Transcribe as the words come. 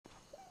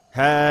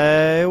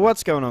Hey,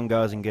 what's going on,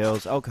 guys and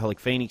girls? Alcoholic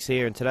Phoenix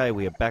here, and today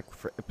we are back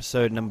for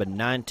episode number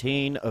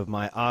 19 of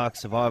my ARK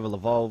Survival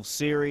Evolved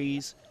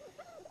series.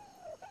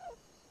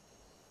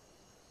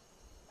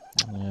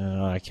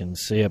 I can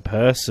see a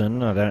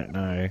person. I don't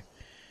know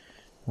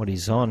what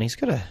he's on. He's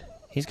got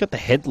the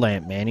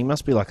headlamp, man. He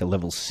must be like a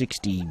level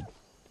 60,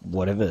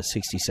 whatever,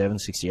 67,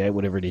 68,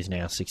 whatever it is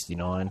now,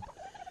 69.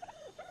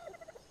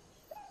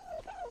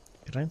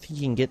 I don't think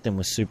you can get them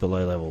with super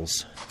low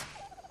levels.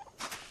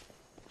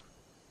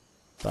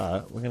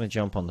 But we're going to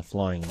jump on the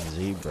flying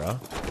zebra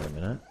for a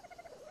minute.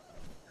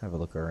 Have a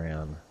look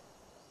around.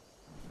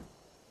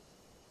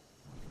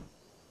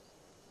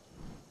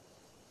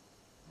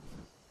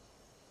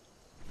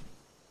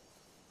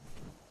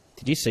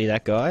 Did you see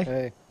that guy?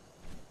 Hey.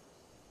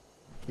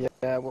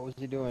 Yeah, what was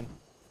he doing?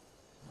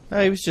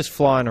 Oh, he was just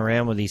flying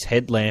around with his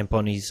headlamp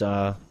on his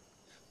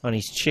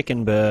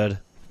chicken bird.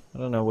 I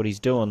don't know what he's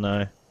doing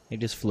though. He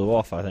just flew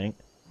off, I think.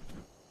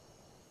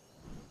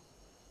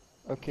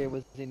 Okay,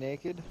 was he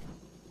naked?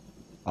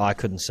 I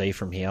couldn't see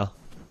from here.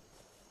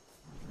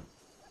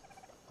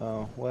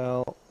 Oh,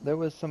 well, there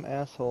was some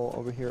asshole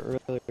over here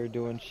earlier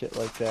doing shit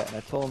like that, and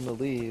I told him to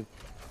leave,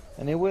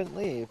 and he wouldn't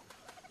leave.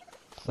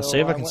 Let's So see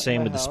if I I can went see in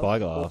him my with the house,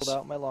 spyglass. Pulled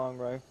out my long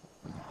rifle.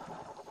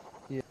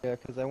 Yeah,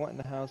 because I went in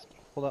the house,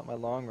 pulled out my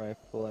long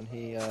rifle, and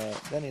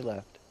then he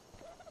left.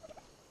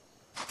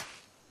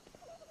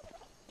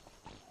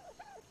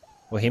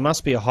 Well, he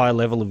must be a high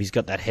level if he's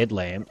got that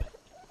headlamp.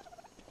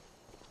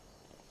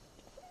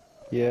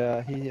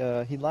 Yeah,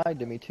 he lied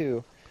to me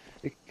too,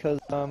 because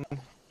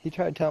he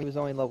tried to tell me he was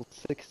only level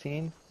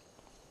 16,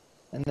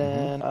 and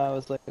then I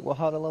was like, well,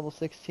 how did level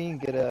 16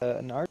 get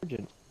an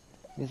Argent?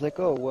 He's like,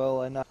 oh,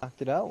 well, I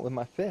knocked it out with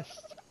my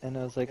fist, and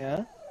I was like,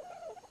 huh?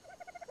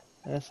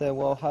 And I said,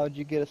 well, how'd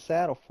you get a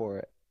saddle for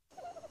it?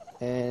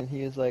 And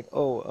he was like,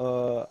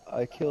 oh,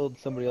 I killed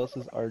somebody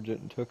else's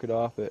Argent and took it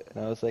off it,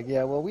 and I was like,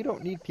 yeah, well, we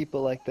don't need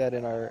people like that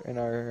in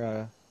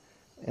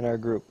our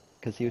group,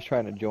 because he was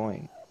trying to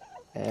join.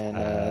 And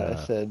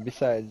I said,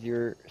 besides,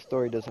 your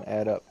story doesn't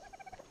add up.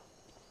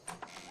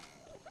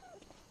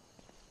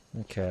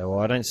 Okay, well,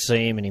 I don't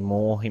see him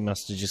anymore. He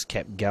must have just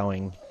kept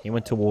going. He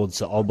went towards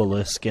the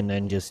obelisk and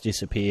then just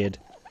disappeared.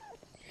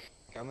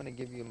 I'm gonna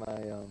give you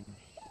my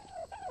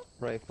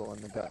rifle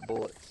and the got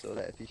bullets, so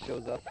that if he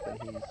shows up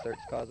and he starts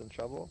causing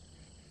trouble,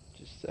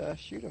 just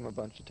shoot him a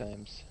bunch of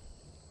times.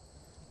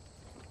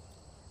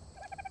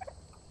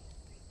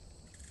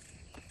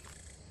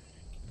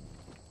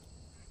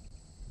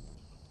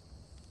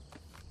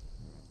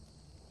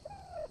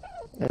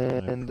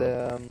 And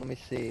let me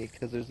see,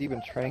 because there's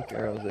even trank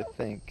arrows, I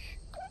think.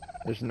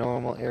 There's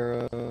normal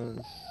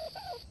arrows.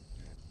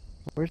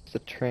 Where's the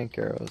trank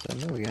arrows? I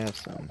know we have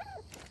some.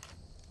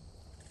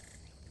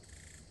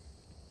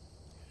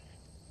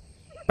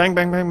 Bang,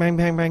 bang, bang, bang,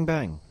 bang, bang,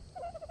 bang.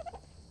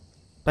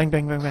 Bang,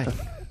 bang, bang,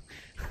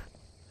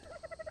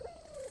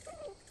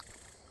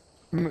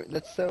 bang.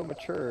 That's so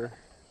mature.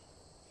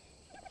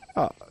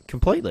 Oh,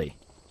 completely.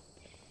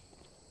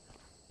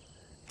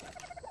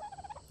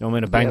 You want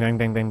me to bang, Yep. bang,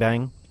 bang, bang,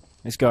 bang?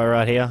 This guy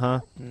right here,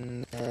 huh?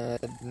 Nah,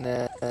 don't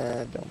bang,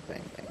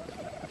 bang, bang.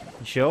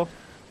 You sure?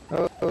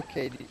 Oh,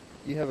 okay, do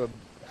you have a...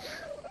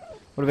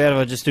 What about if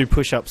I just do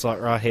push-ups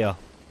like right here?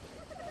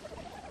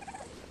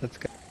 That's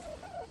kind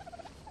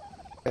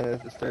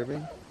of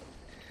disturbing.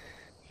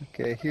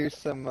 Okay, here's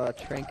some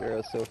trank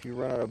arrows, so if you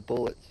run out of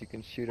bullets, you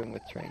can shoot them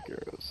with trank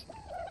arrows.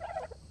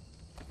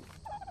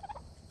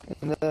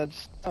 And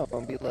just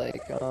don't be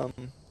like,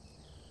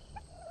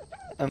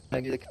 I'm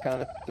gonna do the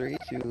count of 3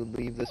 to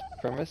leave this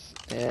premise,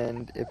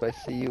 and if I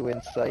see you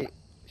in sight,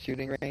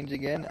 shooting range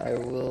again, I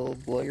will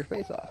blow your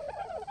face off.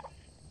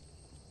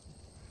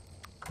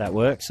 That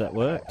works, that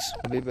works.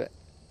 I'll be back.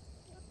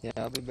 Yeah,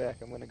 I'll be back.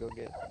 I'm gonna go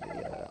get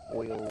the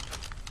oil.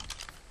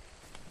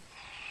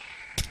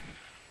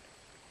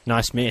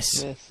 Nice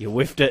miss. Miss. You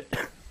whiffed it.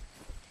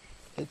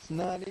 It's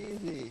not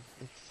easy.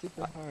 It's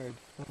super hard.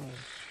 Come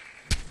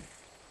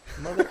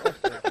on. Mother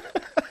effer.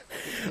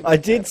 I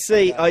did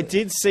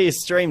see a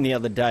stream the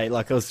other day,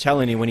 like I was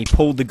telling you, when he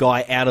pulled the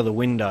guy out of the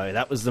window.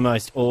 That was the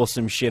most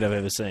awesome shit I've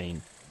ever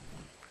seen.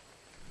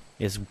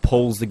 Just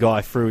pulls the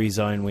guy through his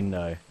own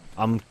window.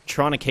 I'm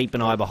trying to keep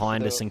an eye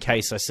behind us in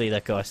case I see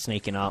that guy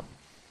sneaking up.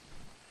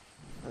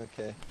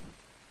 Okay.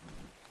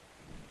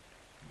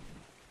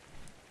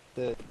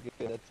 Good,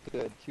 that's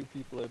good. 2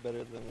 people are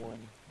better than 1.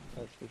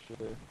 That's for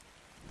sure.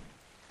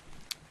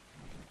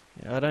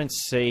 I don't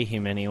see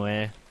him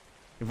anywhere.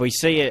 If we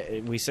see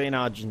it, we see an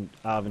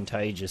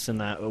advantageous,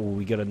 and that all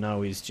we got to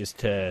know is just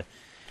to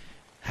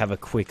have a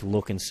quick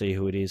look and see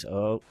who it is.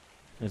 Oh,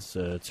 there's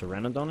a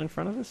pteranodon in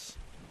front of us.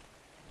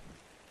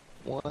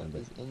 One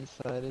is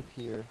inside of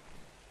here.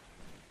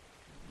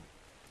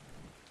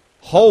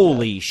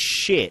 Holy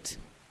shit!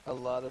 A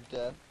lot of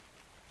death.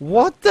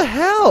 What the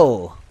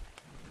hell?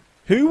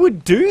 Who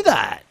would do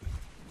that?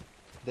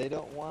 They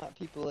don't want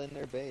people in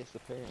their base,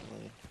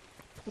 apparently.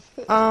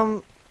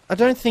 I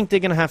don't think they're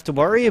going to have to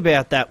worry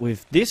about that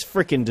with this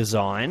frickin'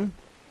 design.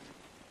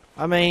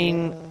 I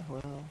mean,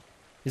 well,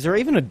 is there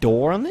even a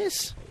door on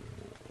this?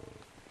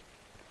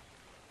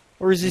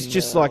 Or is this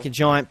just No. like a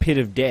giant pit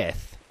of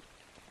death?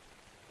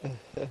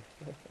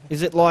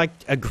 Is it like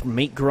a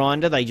meat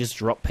grinder? They just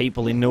drop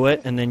people into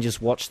it and then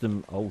just watch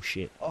them... Oh,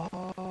 shit.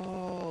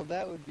 Oh,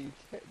 that would be...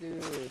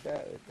 Dude,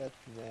 that's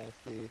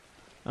nasty.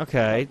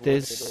 Okay, What it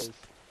there's... is.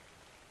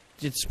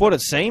 It's what it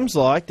seems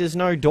like. There's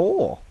no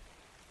door.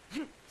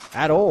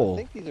 At I all.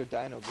 think these are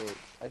dino gates.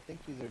 I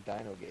think these are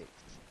dino gates.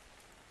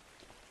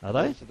 Are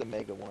they? Those are the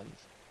mega ones.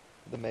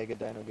 The mega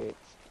dino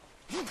gates.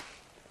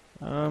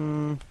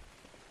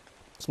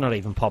 It's not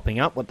even popping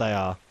up what they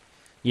are.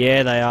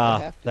 Yeah, they are.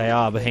 have to They be.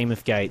 are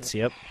behemoth gates.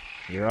 Yep,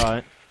 you're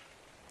right.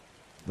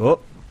 Oh,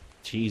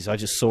 jeez, I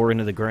just saw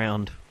into the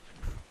ground.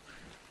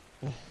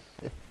 You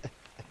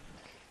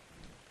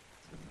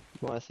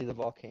want to see the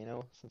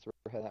volcano since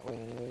we're heading that way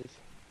anyways?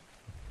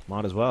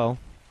 Might as well.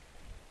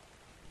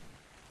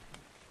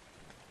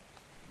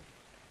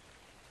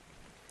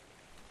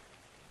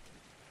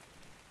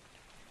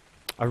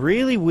 I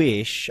really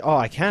wish... Oh,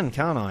 I can,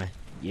 can't I?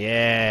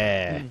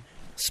 Yeah.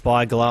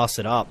 Spyglass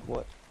it up.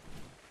 What?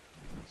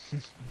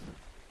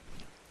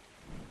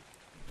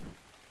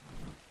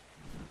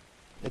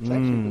 It's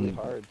actually really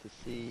hard to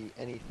see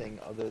anything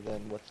other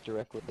than what's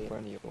directly in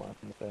front of you on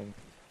the thing.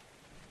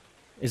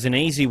 There's an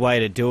easy way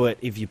to do it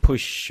if you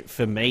push,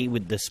 for me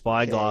with the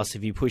spyglass,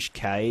 if you push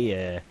K,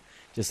 yeah,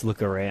 just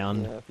look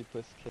around. Yeah, if you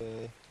push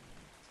K.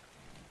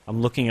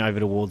 I'm looking over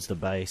towards the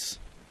base.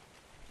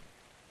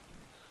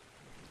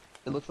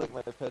 It looks like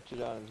my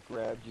Petrodon has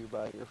grabbed you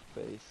by your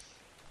face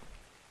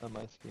on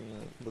my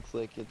screen. It looks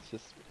like it's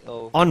just...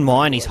 Oh, On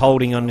mine, he's like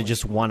holding onto going.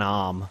 just one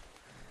arm.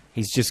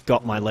 He's just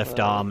got my left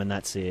arm and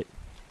that's it.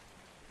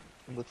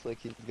 It looks like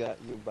he's got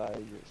you by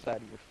your side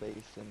of your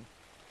face, and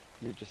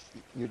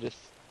you're just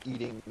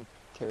eating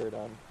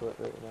pterodon foot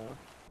right now.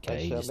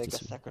 Okay, I shall just make a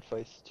dis-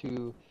 sacrifice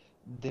to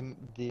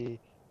the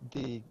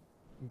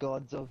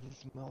gods of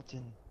this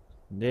mountain.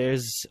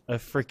 There's a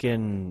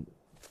freaking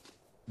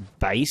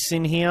base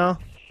in here.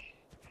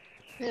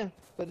 Yeah,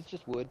 but it's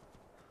just wood.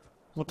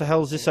 What the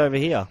hell is this over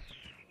here?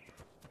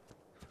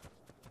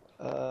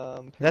 That's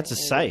a Apparently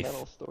safe.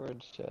 Metal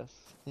storage chest.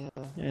 Yeah,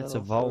 it's a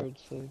metal vault. storage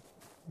safe.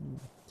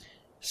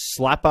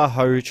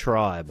 Slapper-Ho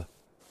tribe.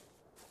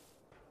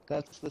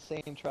 That's the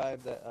same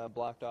tribe that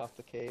blocked off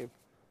the cave.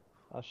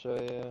 I'll show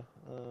you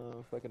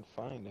if I can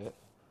find it.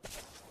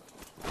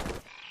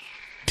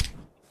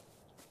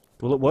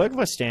 Will it work if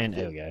I stand?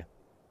 There we go.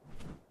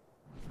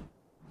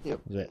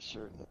 Yep, Is it?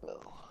 sure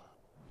will.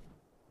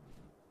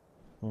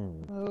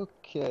 Hmm.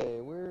 Okay,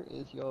 where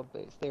is your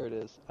base? There it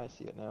is. I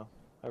see it now.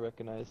 I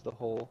recognize the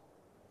hole.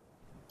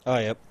 Oh,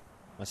 yep.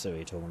 I see what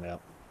you're talking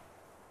about.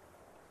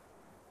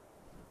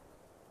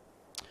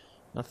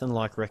 Nothing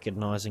like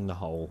recognizing the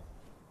hole.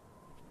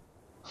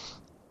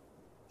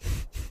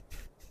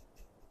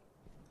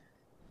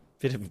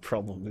 Bit of a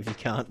problem if you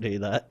can't do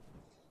that.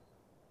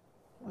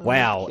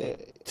 Wow, Okay,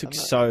 it took I'm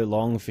not- so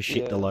long for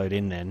shit to Yeah. load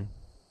in then.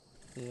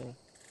 Yeah.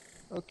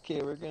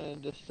 Okay, we're gonna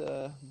just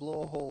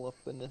blow a hole up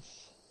in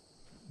this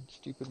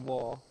stupid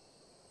wall.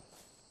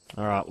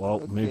 Alright, well,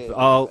 Okay, move...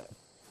 Oh,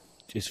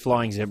 just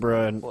flying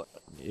zebra and... What?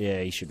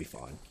 Yeah, he should be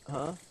fine.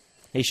 Huh?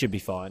 He should be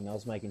fine. I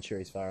was making sure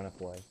he's far enough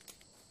away.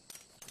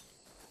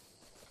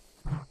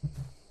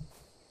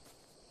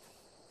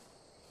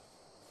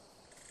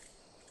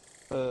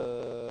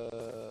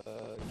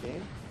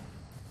 Game?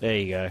 There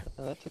you go.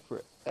 Oh, that took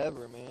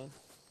forever, man.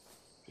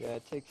 Yeah,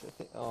 it takes. I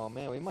think. Oh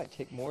man, we might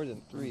take more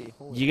than 3.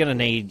 Holy You're gonna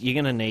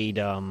shit. need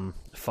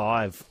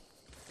 5,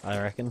 I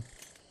reckon.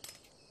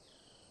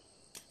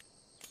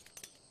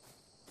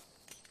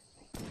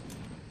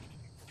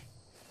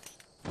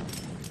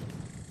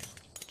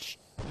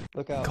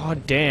 Look out. God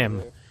man. damn.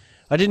 Over there.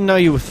 I didn't know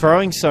you were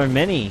throwing so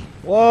many.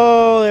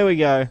 Whoa, there we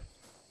go.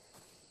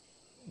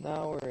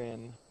 Now we're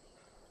in.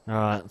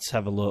 Alright, let's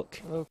have a look.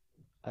 Oh,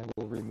 I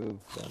will remove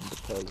them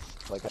because,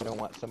 like, I don't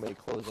want somebody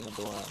closing a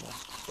door on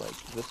us.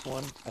 Like this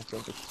one, I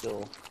think is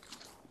still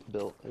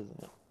built, isn't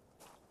it?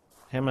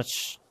 How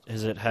much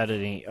has it had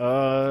any...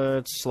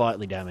 it's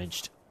slightly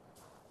damaged.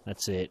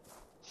 That's it.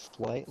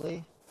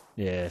 Slightly.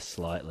 Yeah,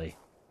 slightly.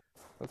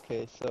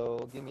 Okay,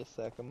 so give me a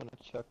sec. I'm gonna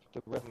chuck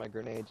the rest of my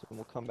grenades, and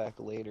we'll come back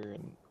later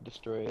and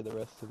destroy the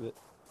rest of it.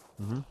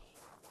 Mm-hmm.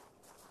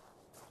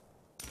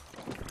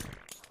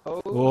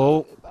 Oh,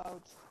 Whoa. shit, it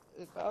bounced.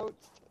 It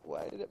bounced.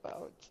 Why did it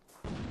bounce?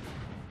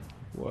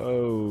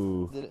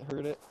 Whoa. Did it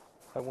hurt it?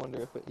 I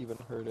wonder if it even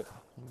hurt it.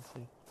 Let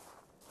me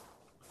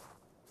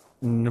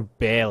see.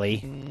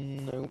 Barely.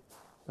 Nope.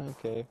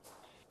 Okay.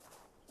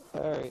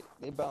 Alright,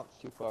 they bounced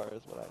too far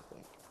is what I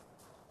think.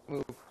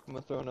 Move. I'm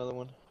gonna throw another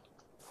one.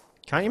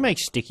 Can't you make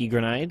sticky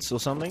grenades or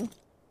something?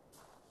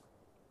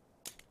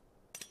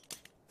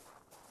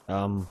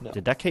 No.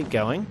 Did that keep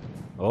going?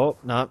 Oh,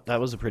 no, that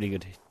was a pretty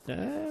good...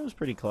 That was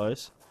pretty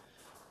close.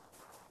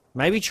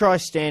 Maybe try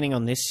standing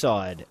on this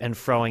side and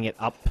throwing it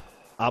up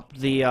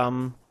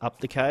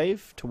the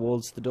cave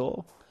towards the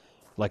door.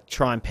 Like,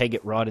 try and peg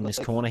it right in this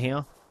corner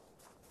here.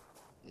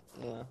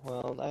 Yeah,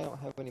 well, I don't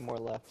have any more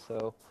left,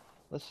 so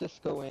let's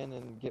just go in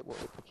and get what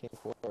we came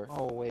for.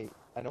 Oh, wait,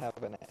 I don't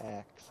have an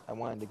axe. I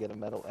wanted to get a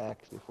metal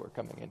axe before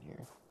coming in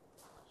here.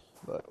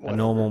 But A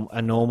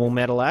whatever. normal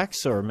metal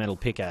axe or a metal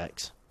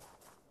pickaxe?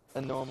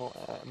 A normal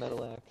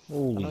metal axe. I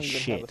Holy don't even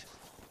have shit.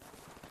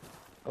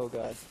 Oh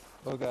god.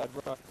 Oh god,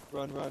 run,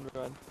 run, run,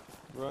 run.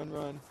 Run,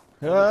 run.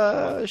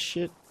 Ah,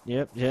 shit.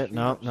 Yep, Shoot,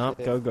 no,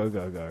 shit. go, go,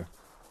 go, go.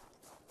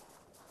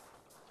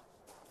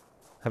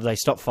 Have they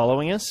stopped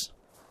following us?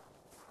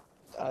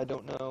 I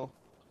don't know.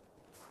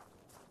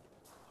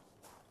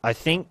 I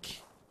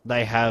think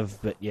they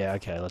have, but yeah,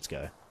 okay, let's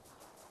go.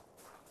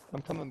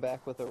 I'm coming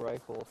back with a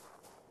rifle.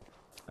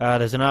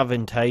 There's an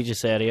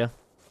advantageous out here.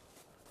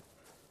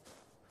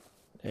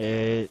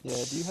 Yeah,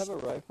 do you have a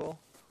rifle?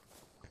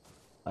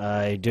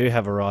 I do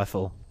have a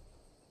rifle.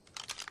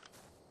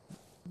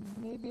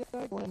 Maybe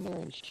I go in there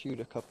and shoot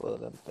a couple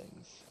of them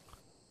things.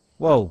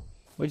 Whoa,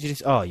 where'd you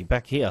just... Oh, you're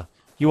back here.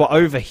 You were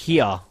over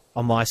here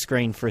on my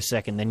screen for a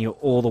second, then you're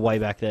all the way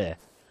back there.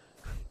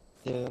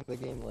 Yeah, the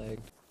game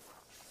lagged.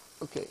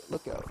 Okay,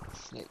 look out,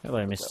 snake.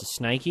 Hello, look Mr. out.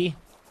 Snakey.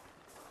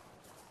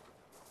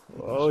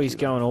 Yeah, Oh, he's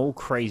shoot going all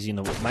crazy in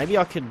the... Maybe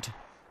I could...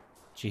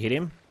 Did you hit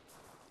him?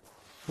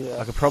 him. Yeah.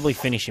 I could probably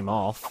finish him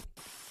off.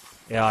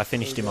 Yeah, I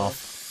finished him Okay.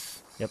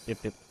 off. Yep.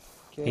 Okay.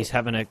 He's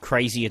having a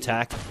crazy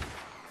attack.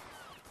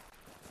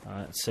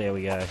 Alright, let's see how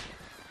we go.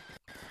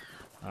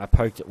 I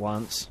poked it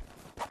once.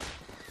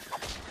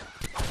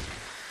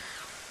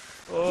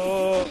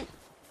 Oh!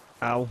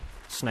 Ow.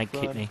 Snake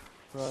hit Run. me.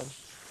 Run.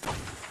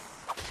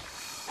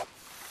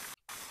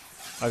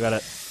 I got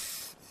it.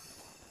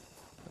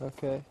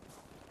 Okay.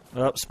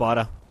 Oh,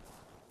 spider.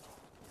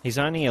 He's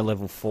only a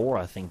level 4,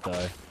 I think,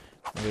 though.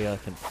 Maybe I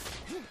can...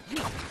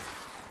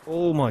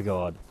 Oh my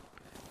god.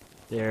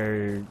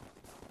 They're...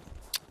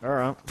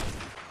 Alright.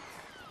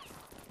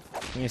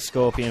 You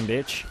scorpion,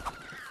 bitch.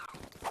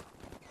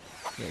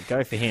 Yeah,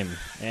 go for him.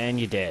 And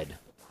you're dead.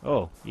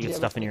 Oh, you Do get have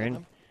stuff a in your pick on end?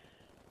 him?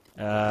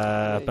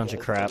 Yeah, A he bunch of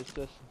does, crap. but it's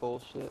just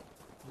bullshit.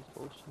 Just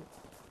bullshit.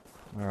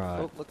 Alright.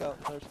 Oh, look out,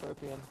 another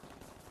scorpion.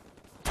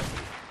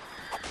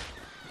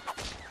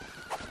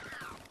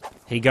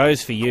 He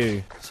goes for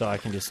you, so I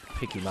can just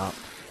pick him up.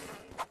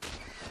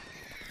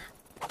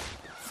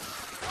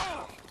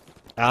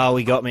 Oh,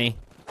 he got me.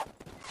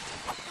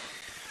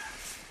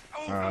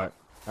 Alright.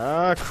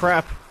 Ah,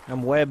 crap.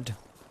 I'm webbed.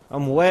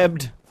 I'm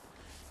webbed.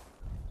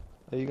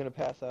 Are you gonna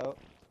pass out?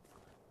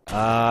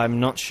 I'm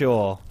not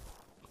sure.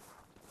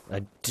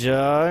 I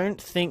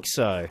don't think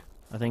so.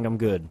 I think I'm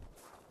good.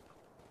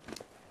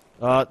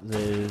 Oh,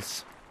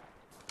 there's...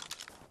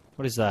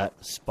 What is that?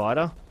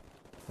 Spider?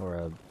 Or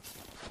a...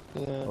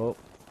 Yeah. Oh.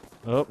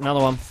 Oh, another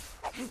one.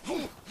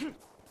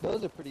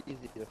 Those are pretty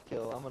easy to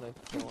kill. I'm gonna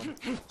kill one.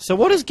 So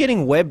what does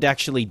getting webbed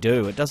actually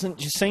do? It doesn't...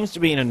 just seems to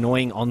be an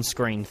annoying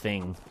on-screen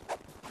thing.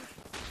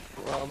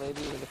 Well,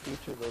 maybe in the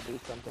future they'll do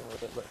something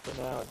with it, but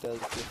for now it does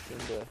just seem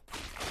to...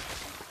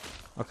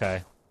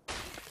 Okay.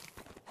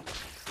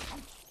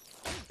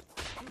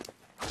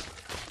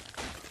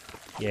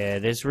 Yeah,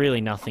 there's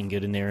really nothing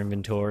good in their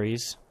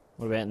inventories.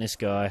 What about in this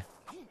guy?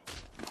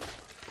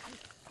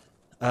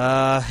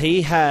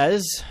 He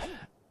has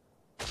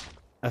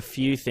a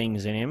few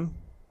things in him.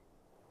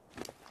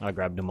 I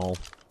grabbed them all.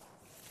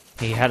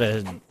 He had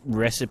a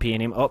recipe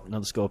in him. Oh,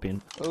 another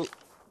scorpion. Oh,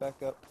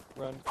 back up,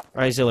 run.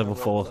 Oh, he's a level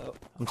My 4. rifle's out.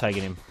 I'm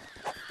taking him.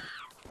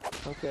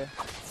 Okay.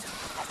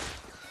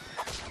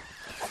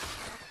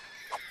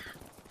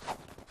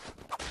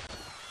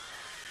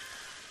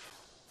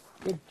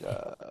 Good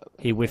job.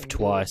 He whiffed Good.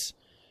 twice.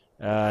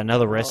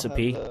 Another I'll have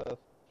recipe.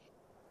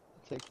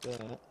 take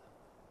that.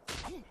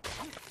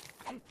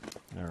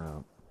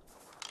 Alright.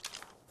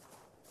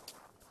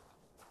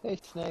 Hey,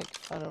 Snake,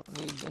 I don't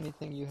need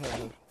anything you have. I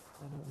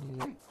don't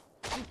need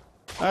it.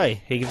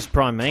 Hey, he gives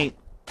prime meat.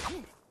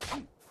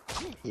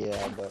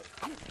 Yeah, but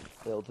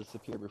they'll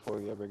disappear before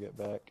you ever get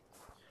back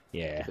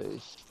Yeah. to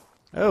base.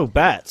 Oh,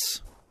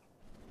 bats.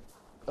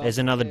 There's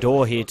another Stay door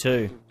away here from-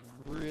 too.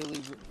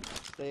 Really,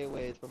 stay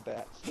away from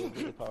bats. They're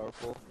really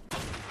powerful.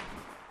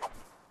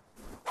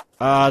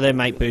 Ah, they're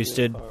mate Really, really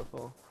boosted.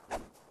 powerful.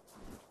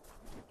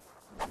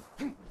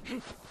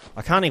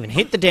 I can't even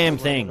hit the damn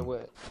They're running thing.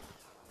 away.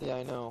 Yeah,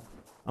 I know.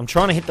 I'm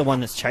trying to hit the one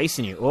that's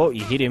chasing you. Oh,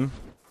 you hit him.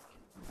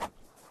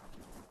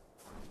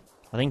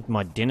 I think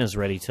my dinner's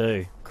ready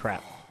too.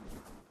 Crap.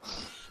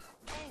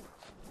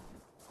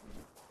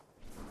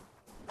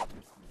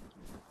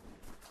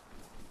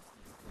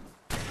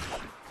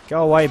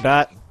 Go away,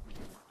 bat.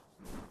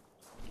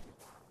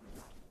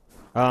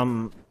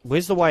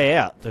 Where's the way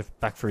out? They're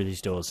back through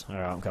these doors.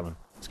 Alright, I'm coming.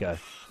 Let's go.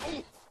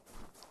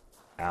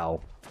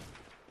 Ow.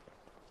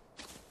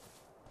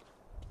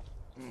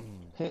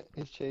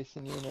 He's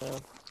chasing you now.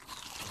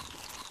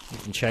 He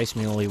can chase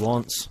me all he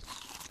wants.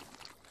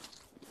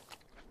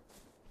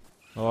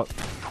 Oh.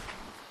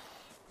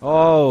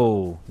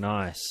 Oh,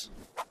 nice.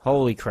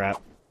 Holy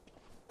crap.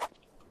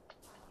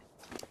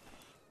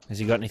 Has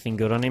he got anything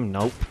good on him?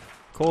 Nope.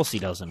 Of course he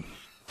doesn't.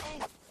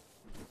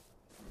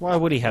 Why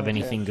would he have Okay,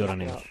 anything good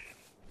on him? yeah.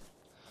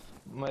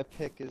 My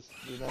pick is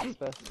the next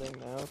best thing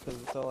now,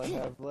 because it's all I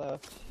have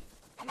left.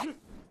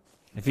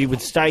 If he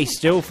would stay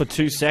still for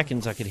 2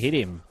 seconds, I could hit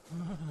him.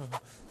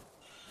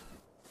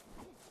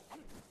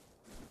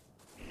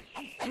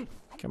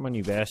 Come on,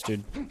 you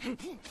bastard.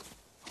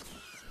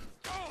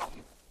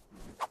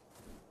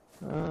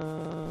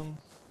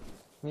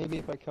 Maybe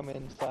if I come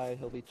inside,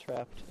 he'll be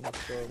trapped in the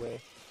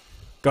doorway.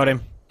 Got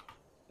him.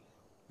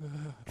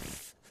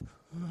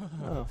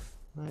 Oh,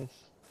 nice.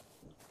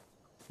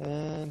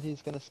 And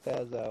he's gonna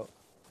spaz out.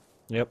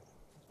 Yep.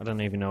 I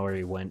don't even know where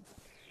he went.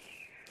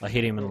 I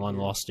hit him and Right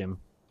here. lost him.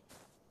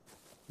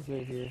 He's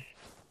right here.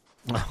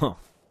 Oh.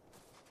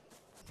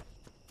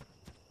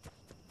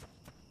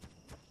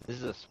 This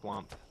is a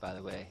swamp, by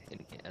the way,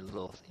 a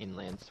little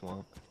inland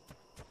swamp.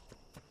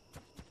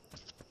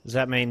 Does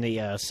that mean the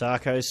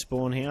Sarcos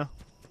spawn here?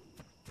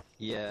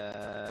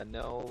 Yeah,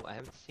 no, I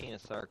haven't seen a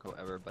Sarco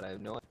ever, but I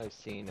know I've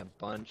seen a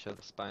bunch of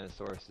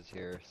Spinosauruses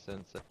here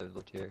since I've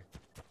lived here.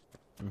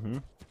 Mm-hmm.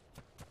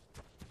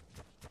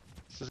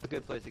 This is a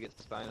good place to get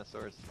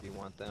Spinosaurus if you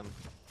want them.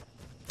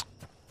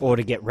 Or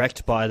to get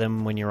wrecked by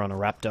them when you're on a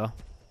raptor.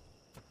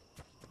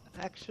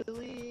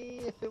 Actually,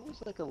 if it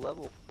was like a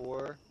level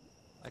 4,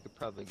 I could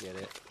probably get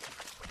it.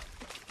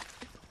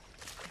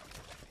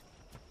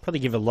 Probably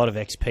give a lot of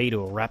XP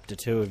to a raptor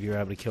too if you're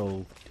able to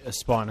kill a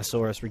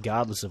Spinosaurus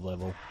regardless of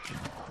level.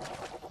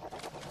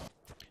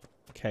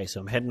 Okay, so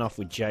I'm heading off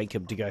with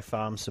Jacob to go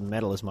farm some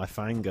metal as my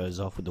phone goes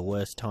off with the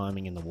worst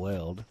timing in the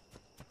world.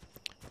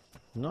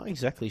 I'm not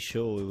exactly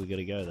sure where we're going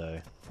to go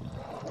though.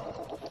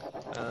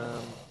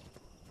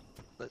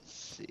 Let's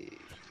see.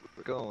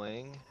 We're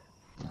going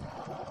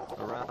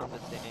around the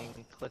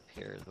dang cliff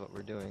here is what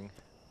we're doing.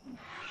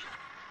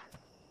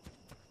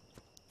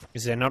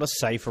 Is there not a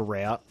safer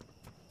route?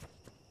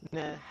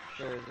 Nah,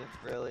 there isn't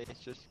really. It's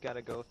just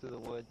gotta go through the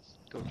woods.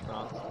 Go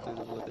trunks through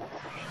the woods.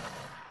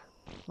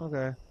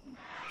 Okay.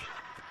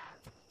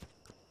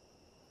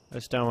 I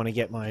just don't want to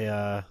get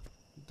my,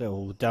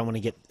 don't want to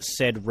get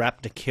said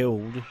raptor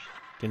killed,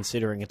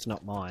 considering it's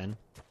not mine.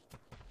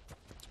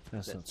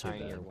 That's That not too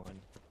tinier bad. one.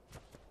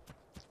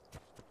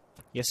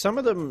 Yeah, some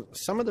of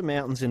the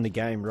mountains in the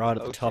game right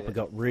at Oh, the top shit. have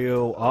got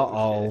real,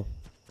 Oh,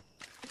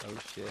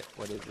 shit,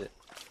 what is it?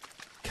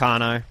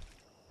 Kano.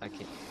 I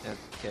can't.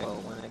 Okay, well,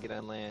 when I get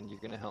on land, you're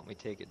gonna help me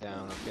take it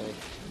down, okay?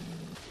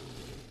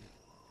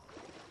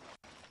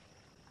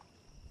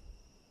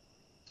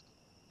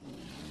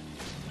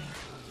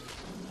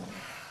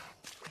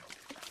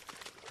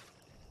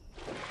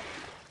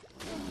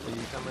 Are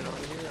you coming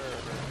over here,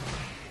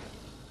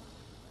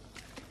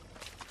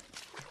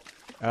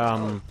 or...?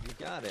 Um, Oh, you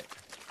got it.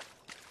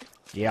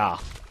 yeah.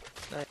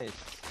 Nice.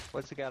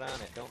 What's it got on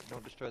it?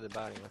 Don't destroy the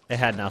body. It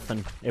had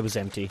nothing. It was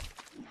empty.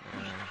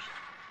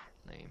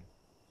 Name.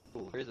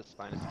 Ooh, here's a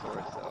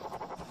Spinosaurus,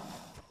 though.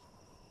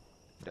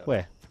 No.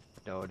 Where?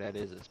 No, that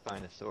is a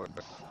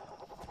Spinosaurus.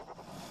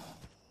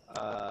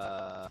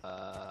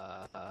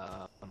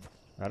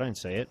 I don't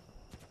see it.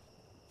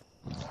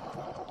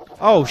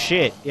 Oh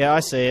shit! Yeah, I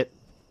see it.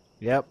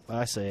 Yep,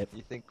 I see it.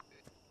 You think...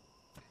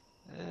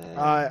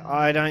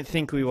 I don't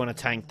think we want to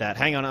tank that.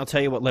 Hang on, I'll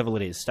tell you what level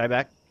it is. Stay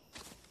back.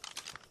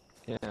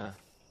 Yeah.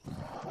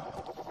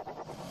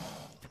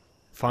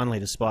 Finally,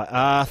 the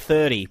spy.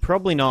 30.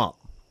 Probably not.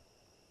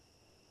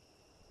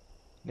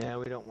 Yeah,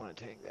 we don't want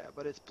to take that,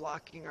 but it's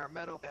blocking our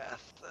meadow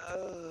path.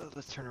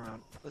 Let's turn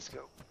around. Let's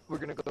go. We're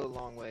gonna go the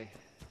long way.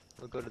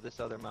 We'll go to this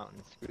other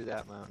mountain. Screw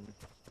that mountain.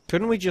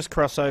 Couldn't we just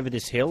cross over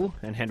this hill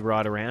and head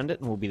right around it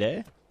and we'll be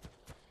there?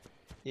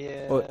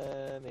 Yeah,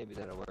 Or- maybe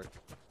that'll work.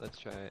 Let's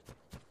try it.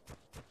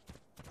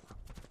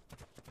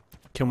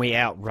 Can we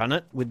outrun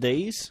it with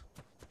these?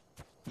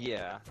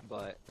 Yeah,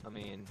 but, I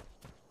mean...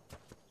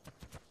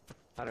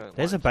 I don't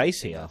There's want a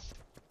base anything here. else.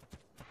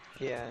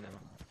 Yeah, I know.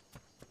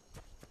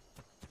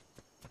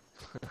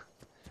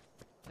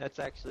 That's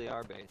actually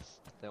our base.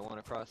 That one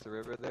across the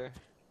river there.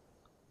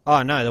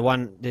 Oh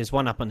no, there's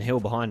one up on the hill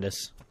behind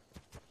us.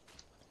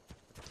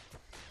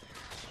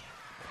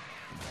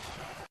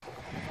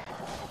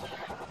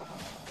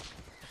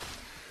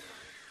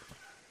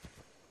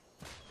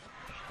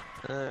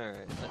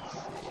 Alright, let's see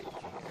here.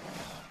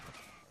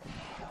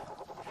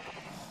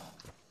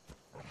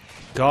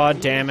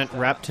 God damn it,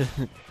 raptor.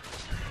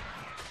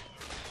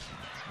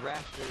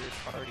 Raptor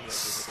party over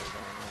here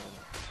going on.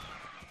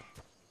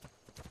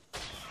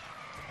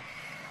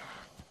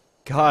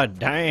 God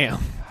damn.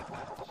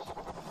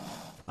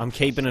 I'm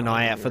keeping an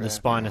eye out for the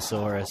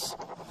Spinosaurus.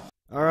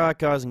 Alright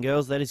guys and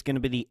girls, that is going to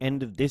be the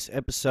end of this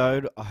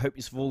episode. I hope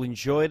you've all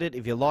enjoyed it.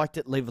 If you liked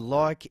it, leave a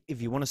like.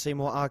 If you want to see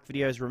more ARK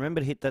videos, remember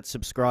to hit that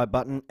subscribe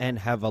button and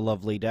have a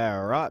lovely day,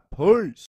 alright? Peace!